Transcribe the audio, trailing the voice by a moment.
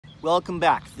Welcome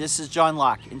back. This is John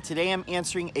Locke, and today I'm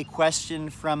answering a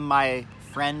question from my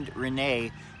friend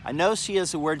Renee. I know she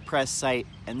has a WordPress site,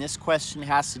 and this question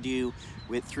has to do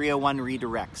with 301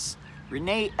 redirects.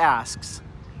 Renee asks,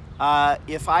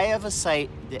 if I have a site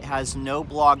that has no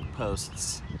blog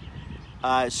posts,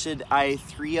 should I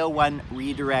 301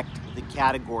 redirect the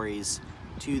categories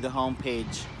to the home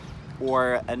page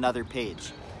or another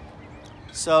page?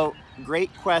 So, great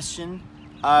question.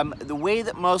 The way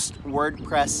that most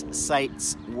WordPress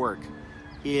sites work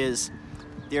is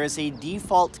there's a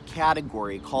default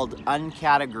category called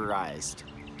uncategorized.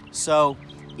 So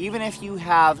even if you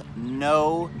have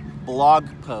no blog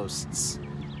posts,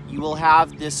 you will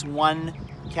have this one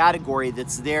category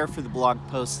that's there for the blog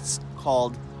posts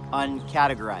called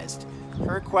uncategorized.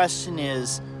 Her question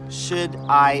is, should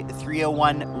I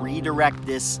 301 redirect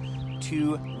this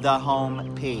to the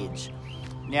home page?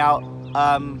 Now,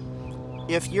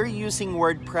 if you're using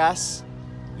WordPress,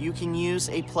 you can use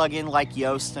a plugin like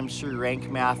Yoast. I'm sure Rank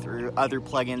Math or other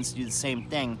plugins do the same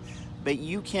thing, but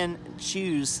you can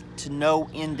choose to no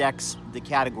index the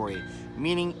category,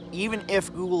 meaning even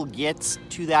if Google gets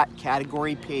to that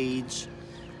category page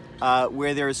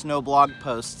where there's no blog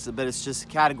posts, but it's just a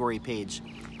category page,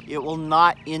 it will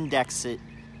not index it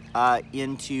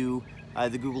into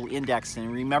the Google Index.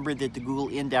 And remember that the Google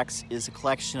Index is a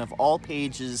collection of all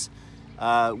pages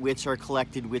which are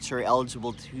collected, which are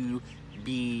eligible to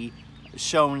be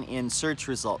shown in search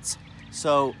results.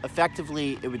 So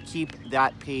effectively, it would keep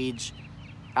that page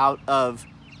out of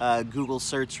Google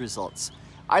search results.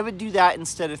 I would do that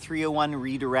instead of 301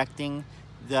 redirecting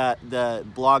the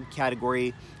blog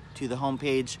category to the home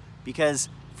page, because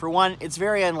for one, it's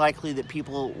very unlikely that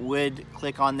people would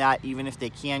click on that even if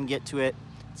they can get to it.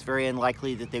 It's very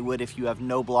unlikely that they would if you have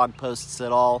no blog posts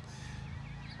at all.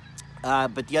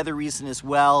 But the other reason as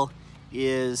well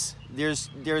is there's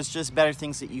just better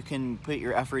things that you can put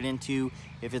your effort into.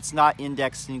 If it's not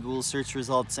indexed in Google search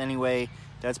results anyway,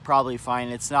 that's probably fine.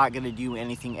 It's not going to do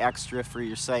anything extra for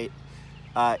your site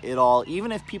at all.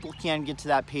 Even if people can get to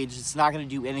that page, it's not going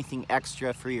to do anything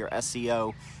extra for your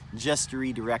SEO just to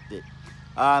redirect it.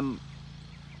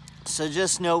 So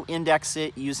just no index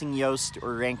it using Yoast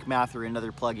or Rank Math or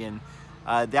another plugin.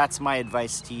 That's my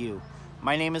advice to you.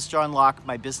 My name is John Locke.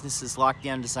 My business is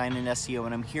Lockdown Design and SEO,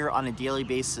 and I'm here on a daily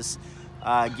basis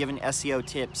giving SEO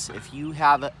tips. If you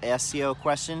have an SEO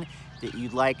question that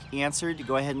you'd like answered,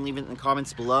 go ahead and leave it in the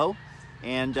comments below,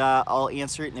 and I'll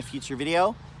answer it in a future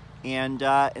video. And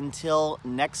until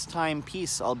next time,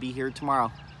 peace. I'll be here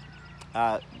tomorrow.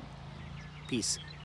 Peace.